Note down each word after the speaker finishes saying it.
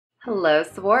Hello,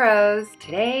 Saguaros!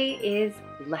 Today is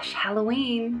Lush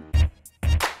Halloween.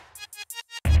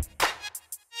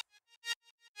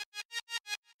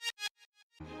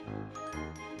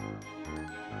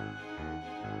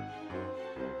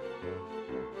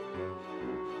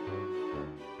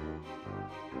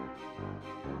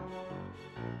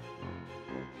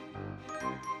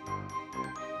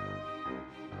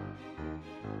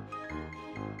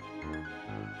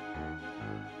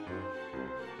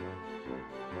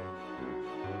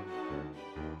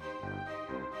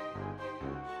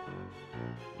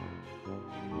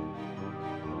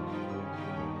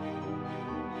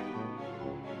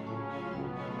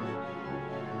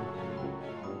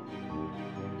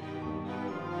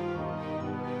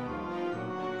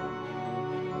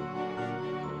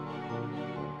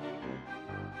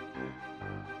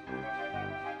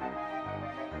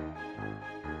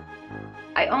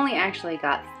 I only actually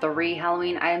got 3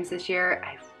 Halloween items this year.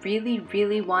 I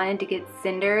really wanted to get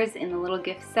cinders in the little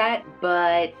gift set,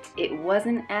 but it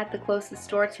wasn't at the closest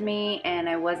store to me and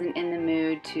I wasn't in the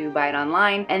mood to buy it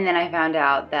online. And then I found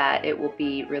out that it will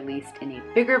be released in a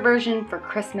bigger version for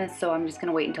Christmas, so I'm just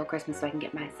gonna wait until Christmas so I can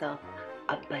get myself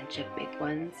a bunch of big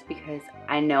ones because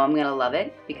I know I'm gonna love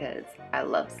it because I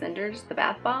love cinders, the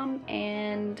bath bomb,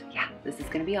 and yeah, this is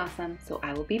gonna be awesome. So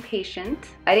I will be patient.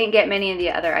 I didn't get many of the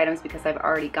other items because I've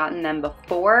already gotten them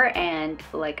before, and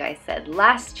like I said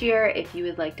last year, if you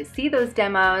would like to see those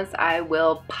demos, I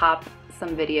will pop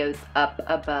some videos up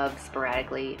above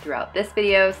sporadically throughout this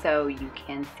video so you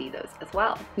can see those as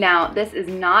well. Now, this is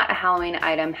not a Halloween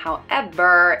item,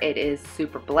 however, it is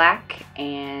super black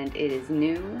and it is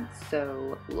new,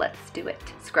 so let's do it.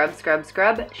 Scrub, scrub,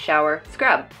 scrub, shower,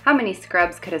 scrub. How many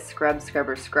scrubs could a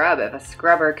scrubber scrub if a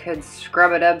scrubber could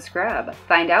scrub-a-dub scrub?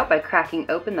 Find out by cracking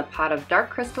open the pot of dark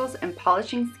crystals and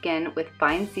polishing skin with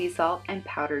fine sea salt and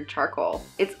powdered charcoal.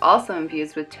 It's also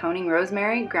infused with toning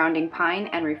rosemary, grounding pine,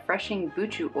 and refreshing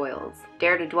buchu oils.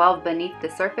 Dare to delve beneath the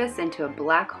surface into a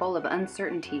black hole of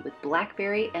uncertainty with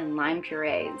blackberry and lime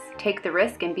purees. Take the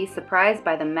risk and be surprised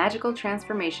by the magical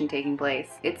transformation taking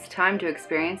place. It's time to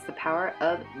experience the power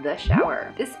of the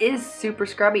shower. This is super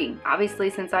scrubby, obviously,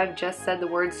 since I've just said the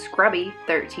word scrubby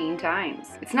 13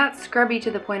 times. It's not scrubby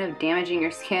to the point of damaging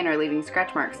your skin or leaving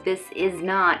scratch marks. This is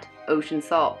not ocean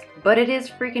salt, but it is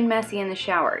freaking messy in the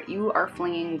shower. You are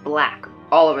flinging black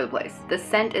all over the place. The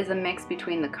scent is a mix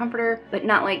between the comforter, but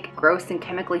not like gross and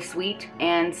chemically sweet,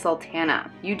 and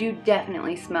sultana. You do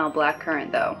definitely smell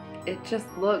blackcurrant though. It just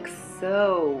looks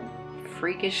so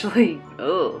freakishly,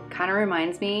 ugh. Kind of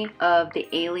reminds me of the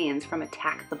aliens from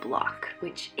Attack the Block,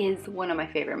 which is one of my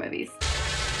favorite movies.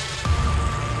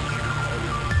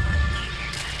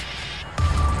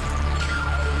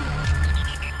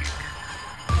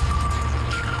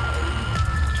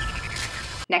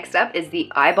 Next up is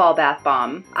the Eyeball Bath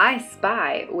Bomb. I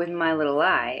spy with my little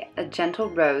eye a gentle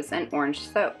rose and orange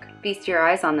soak. Feast your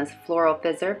eyes on this floral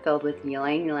fizzer filled with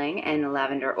ylang ylang and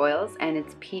lavender oils and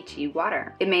its peachy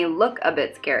water. It may look a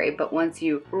bit scary, but once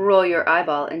you roll your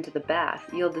eyeball into the bath,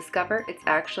 you'll discover it's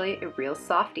actually a real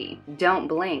softie. Don't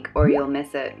blink or you'll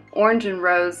miss it. Orange and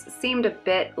rose seemed a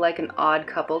bit like an odd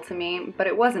couple to me, but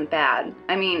it wasn't bad.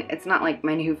 I mean, it's not like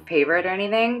my new favorite or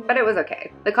anything, but it was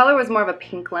okay. The color was more of a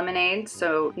pink lemonade,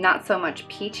 so not so much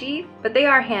peachy, but they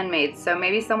are handmade, so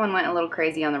maybe someone went a little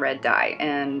crazy on the red dye,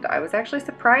 and I was actually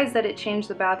surprised that it changed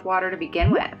the bath water to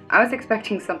begin with. I was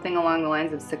expecting something along the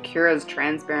lines of Sakura's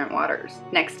transparent waters.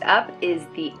 Next up is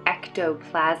the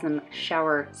Ectoplasm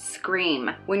Shower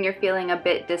Scream. When you're feeling a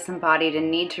bit disembodied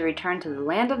and need to return to the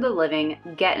land of the living,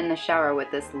 get in the shower with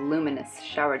this luminous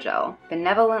shower gel.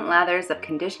 Benevolent lathers of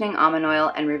conditioning almond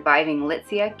oil and reviving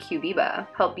Litzia cubiba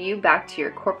help you back to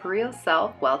your corporeal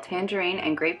self, while tangerine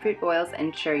and grapefruit oils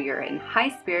ensure you're in high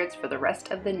spirits for the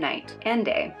rest of the night and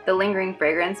day. The lingering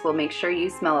fragrance will make sure you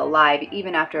smell alive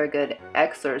even after a good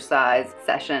exercise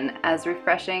session, as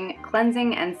refreshing,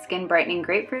 cleansing, and skin brightening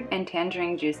grapefruit and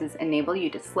tangerine juices enable you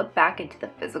to slip back into the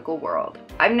physical world.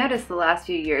 I've noticed the last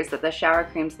few years that the shower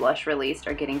creams Lush released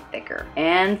are getting thicker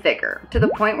and thicker, to the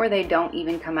point where they don't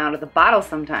even come out of the bottle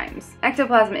sometimes.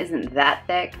 Ectoplasm isn't that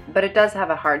thick, but it does have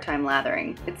a hard time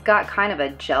lathering. It's got kind of a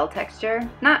gel texture,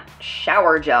 not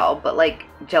shower gel, but like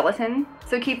gelatin.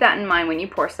 So keep that in mind when you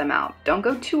pour some out. Don't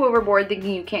go too overboard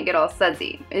thinking you can't get all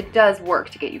sudsy. It does work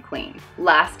to get you clean.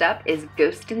 Last up is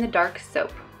Ghost in the Dark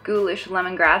soap. Ghoulish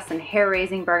lemongrass and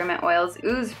hair-raising bergamot oils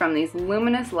ooze from these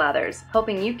luminous lathers,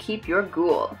 helping you keep your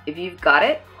ghoul. If you've got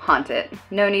it, haunt it.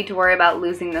 No need to worry about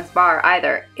losing this bar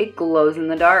either. It glows in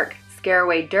the dark. scare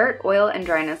away dirt, oil, and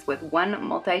dryness with one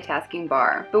multitasking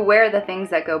bar. Beware the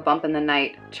things that go bump in the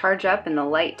night. Charge up in the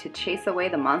light to chase away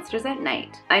the monsters at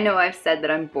night. I know I've said that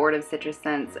I'm bored of citrus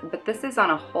scents, but this is on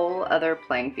a whole other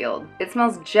playing field. It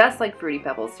smells just like Fruity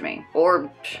Pebbles to me.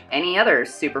 Or any other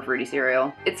super fruity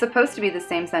cereal. It's supposed to be the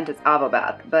same scent as Avo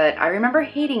Bath, but I remember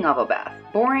hating Avo Bath.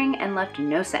 Boring and left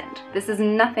no scent. This is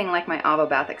nothing like my Avo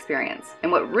Bath experience.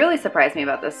 And what really surprised me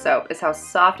about this soap is how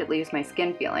soft it leaves my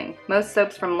skin feeling. Most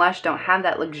soaps from Lush don't have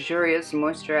that luxurious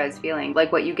moisturized feeling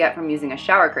like what you get from using a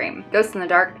shower cream. Ghost in the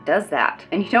Dark does that,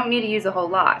 and you don't need to use a whole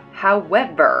lot.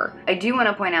 However, I do want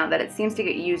to point out that it seems to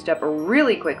get used up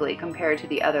really quickly compared to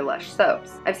the other Lush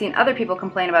soaps. I've seen other people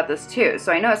complain about this too,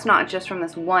 so I know it's not just from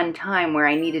this one time where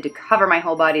I needed to cover my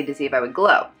whole body to see if I would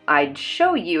glow. I'd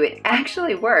show you it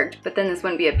actually worked, but then this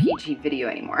wouldn't be a PG video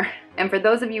anymore. And for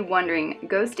those of you wondering,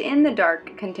 Ghost in the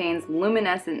Dark contains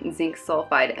luminescent zinc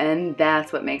sulfide, and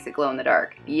that's what makes it glow in the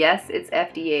dark. Yes, it's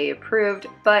FDA approved,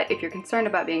 but if you're concerned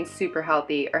about being super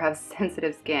healthy or have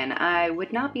sensitive skin, I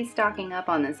would not be stocking up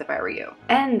on this if I were you.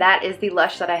 And that is the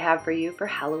Lush that I have for you for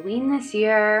Halloween this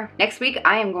year. Next week,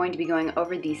 I am going to be going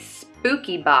over the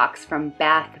spooky box from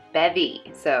Bath Bevy.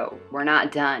 So we're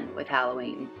not done with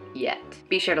Halloween yet.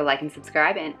 Be sure to like and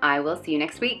subscribe, and I will see you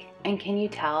next week. And can you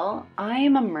tell I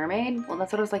am a mermaid? Well,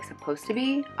 that's what I was like supposed to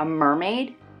be. A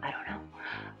mermaid? I don't know.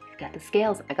 I've got the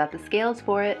scales. I got the scales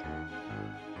for it.